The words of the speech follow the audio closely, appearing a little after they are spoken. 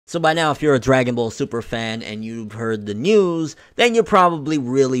So by now, if you're a Dragon Ball Super fan and you've heard the news, then you're probably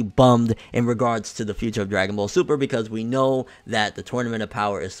really bummed in regards to the future of Dragon Ball Super, because we know that the Tournament of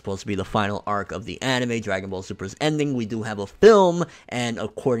Power is supposed to be the final arc of the anime. Dragon Ball Super's ending. We do have a film, and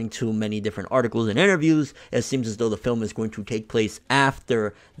according to many different articles and interviews, it seems as though the film is going to take place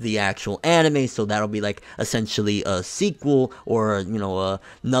after the actual anime, so that'll be like essentially a sequel or, you know,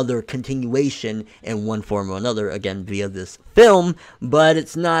 another continuation in one form or another, again via this film. But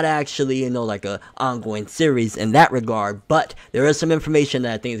it's not actually, you know, like a ongoing series in that regard. But there is some information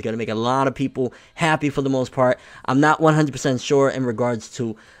that I think is going to make a lot of people happy for the most part. I'm not 100% sure in regards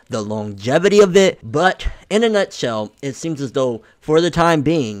to the longevity of it, but in a nutshell, it seems as though for the time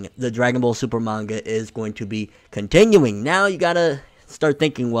being, the Dragon Ball Super manga is going to be continuing. Now you gotta start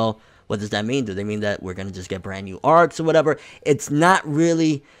thinking, well, what does that mean? Do they mean that we're gonna just get brand new arcs or whatever? It's not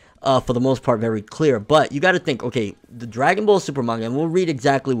really for the most part very clear, but you got to think, okay, the Dragon Ball Super manga, and we'll read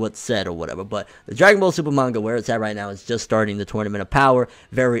exactly what's said or whatever, but the Dragon Ball Super manga, where it's at right now, is just starting the Tournament of Power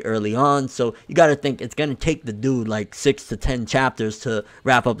very early on, so you got to think it's going to take the dude like 6 to 10 chapters to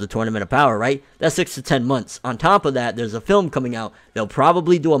wrap up the Tournament of Power, right? That's 6 to 10 months. On top of that, there's a film coming out. They'll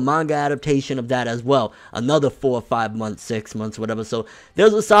probably do a manga adaptation of that as well, another 4 or 5 months, 6 months, whatever, so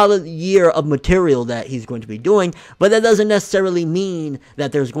there's a solid year of material that he's going to be doing, but that doesn't necessarily mean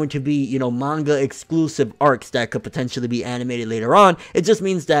that there's going to be, you know, manga exclusive arcs that could potentially be animated later on. It just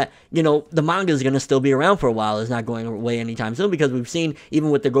means that, you know, the manga is going to still be around for a while. It's not going away anytime soon, because we've seen, even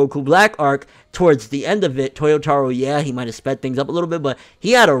with the Goku Black arc, towards the end of it, Toyotaro, yeah, he might have sped things up a little bit, but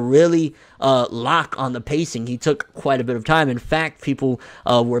he had a really lock on the pacing. He took quite a bit of time. In fact, people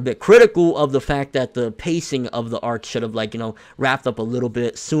were a bit critical of the fact that the pacing of the arc should have, like, you know, wrapped up a little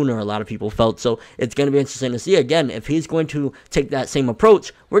bit sooner, a lot of people felt. So it's going to be interesting to see, again, if he's going to take that same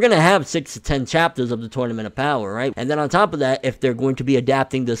approach. We're going to have 6 to 10 chapters of the Tournament of Power, right? And then on top of that, if they're going to be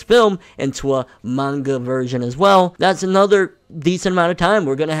adapting this film into a manga version as well, that's another decent amount of time.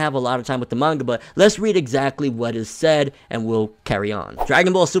 We're going to have a lot of time with the manga, but let's read exactly what is said and we'll carry on.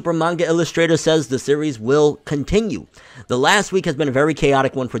 Dragon Ball Super manga illustrator says the series will continue. The last week has been a very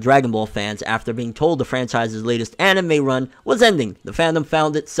chaotic one for Dragon Ball fans after being told the franchise's latest anime run was ending. The fandom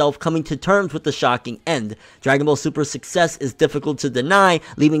found itself coming to terms with the shocking end. Dragon Ball Super's success is difficult to deny,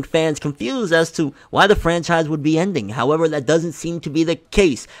 leaving fans confused as to why the franchise would be ending. However, that doesn't seem to be the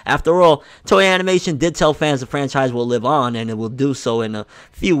case. After all, Toei Animation did tell fans the franchise will live on, and it will do so in a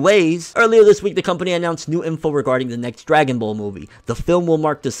few ways. Earlier this week, the company announced new info regarding the next Dragon Ball movie. The film will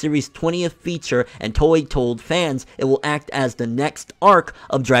mark the series' 20th feature, and Toei told fans it will act as the next arc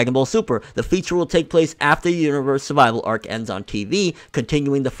of Dragon Ball Super. The feature will take place after the Universe Survival arc ends on TV,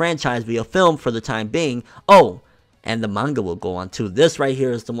 continuing the franchise via film for the time being. Oh, and the manga will go on too. This right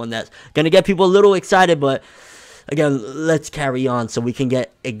here is the one that's gonna get people a little excited, but again, let's carry on so we can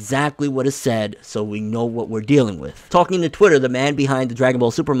get exactly what is said so we know what we're dealing with. Talking to Twitter, the man behind the Dragon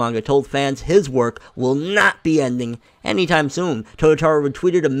Ball Super manga told fans his work will not be ending anytime soon. Toyotaro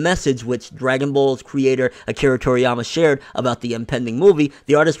retweeted a message which Dragon Ball's creator Akira Toriyama shared about the impending movie.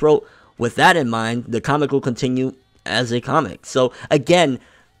 The artist wrote, "With that in mind, the comic will continue as a comic." So again,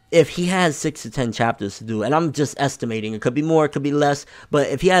 if he has 6 to 10 chapters to do, and I'm just estimating, it could be more, it could be less, but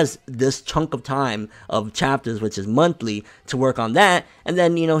if he has this chunk of time of chapters, which is monthly, to work on that, and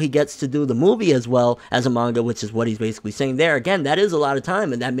then, you know, he gets to do the movie as well as a manga, which is what he's basically saying there. Again, that is a lot of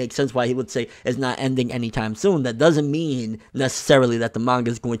time, and that makes sense why he would say it's not ending anytime soon. That doesn't mean necessarily that the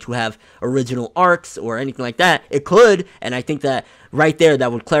manga is going to have original arcs or anything like that. It could, and I think that right there,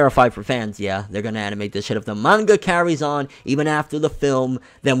 that would clarify for fans, yeah, they're going to animate this shit. If the manga carries on, even after the film,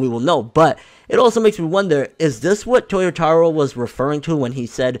 then we will know. But it also makes me wonder, is this what Toyotaro was referring to when he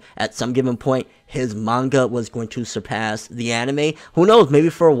said at some given point his manga was going to surpass the anime? Who knows, maybe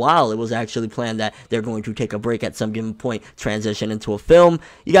for a while it was actually planned that they're going to take a break at some given point, transition into a film.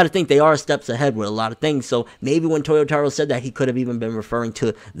 You got to think they are steps ahead with a lot of things, so maybe when Toyotaro said that, he could have even been referring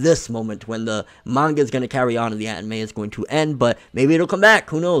to this moment when the manga is going to carry on and the anime is going to end, but maybe it'll come back,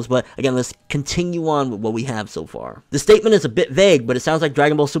 who knows. But again, let's continue on with what we have so far. The statement is a bit vague, but it sounds like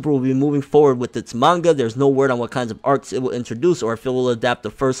Dragon Ball Super will be moving forward with its manga. There's no word on what kinds of arcs it will introduce or if it will adapt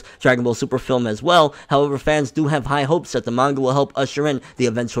the first Dragon Ball Super film as well. However, fans do have high hopes that the manga will help usher in the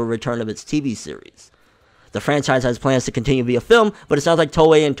eventual return of its TV series. The franchise has plans to continue via film, but it sounds like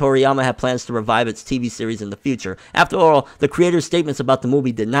Toei and Toriyama have plans to revive its TV series in the future. After all, the creator's statements about the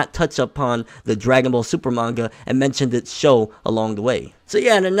movie did not touch upon the Dragon Ball Super manga and mentioned its show along the way. So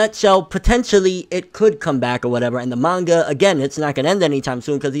yeah, in a nutshell, potentially it could come back or whatever, and the manga, again, it's not going to end anytime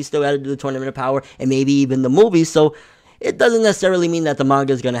soon because he's still got to do the Tournament of Power and maybe even the movie, so it doesn't necessarily mean that the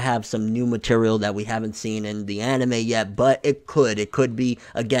manga is going to have some new material that we haven't seen in the anime yet, but it could be,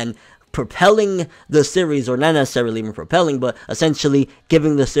 again, propelling the series, or not necessarily even propelling, but essentially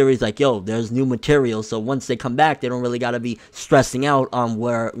giving the series like, yo, there's new material, so once they come back, they don't really gotta be stressing out on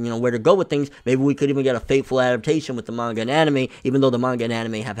where to go with things. Maybe we could even get a faithful adaptation with the manga and anime, even though the manga and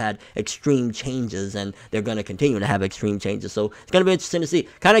anime have had extreme changes, and they're gonna continue to have extreme changes, so it's gonna be interesting to see.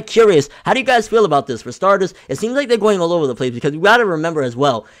 Kind of curious, how do you guys feel about this? For starters, it seems like they're going all over the place, because you gotta remember as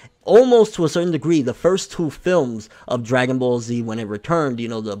well, almost to a certain degree, the first two films of Dragon Ball Z, when it returned,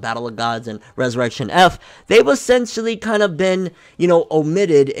 the Battle of Gods and Resurrection F, they've essentially kind of been,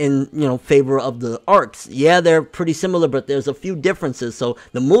 omitted in, favor of the arcs. Yeah, they're pretty similar, but there's a few differences. So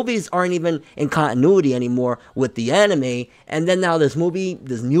the movies aren't even in continuity anymore with the anime. And then now this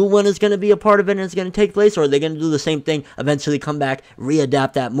new one is going to be a part of it and it's going to take place, or are they going to do the same thing, eventually come back,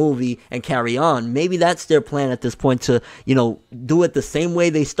 readapt that movie and carry on? Maybe that's their plan at this point, to, do it the same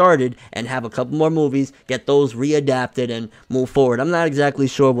way they started and have a couple more movies, get those readapted and move forward. I'm not exactly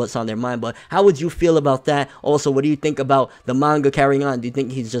sure what's on their mind, but how would you feel about that? Also, what do you think about the manga carrying on? Do you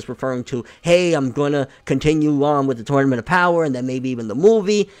think he's just referring to, hey, I'm going to continue on with the Tournament of Power and then maybe even the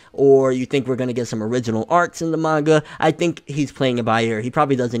movie? Or you think we're going to get some original arcs in the manga? I think he's playing it by ear. He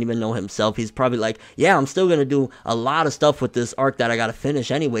probably doesn't even know himself. He's probably like, yeah, I'm still going to do a lot of stuff with this arc that I got to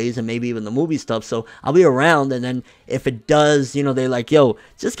finish anyways, and maybe even the movie stuff, so I'll be around. And then if it does, they're like, yo,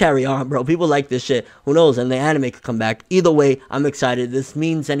 just carry on, bro. People like this shit. Who knows? And the anime could come back. Either way, I'm excited. This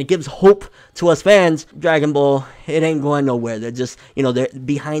means, and it gives hope to us fans, Dragon Ball, it ain't going nowhere. They're just, they're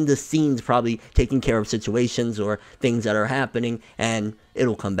behind the scenes probably taking care of situations or things that are happening, and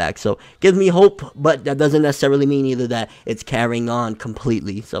it'll come back. So gives me hope, but that doesn't necessarily mean either that it's carrying on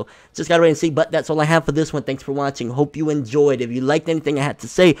completely. So just gotta wait and see. But that's all I have for this one. Thanks for watching. Hope you enjoyed. If you liked anything I had to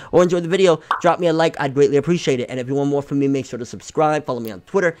say or enjoyed the video, drop me a like. I'd greatly appreciate it. And if you want more from me, make sure to subscribe. Follow me on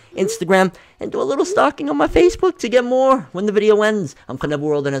Twitter, Instagram, and do a little stalking on my Facebook to get more when the video ends. I'm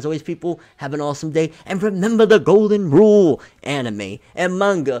ForneverWorld, and as always, people, have an awesome day. And remember the golden rule: anime and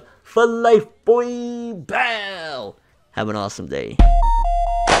manga for life, boy. Bow. Have an awesome day.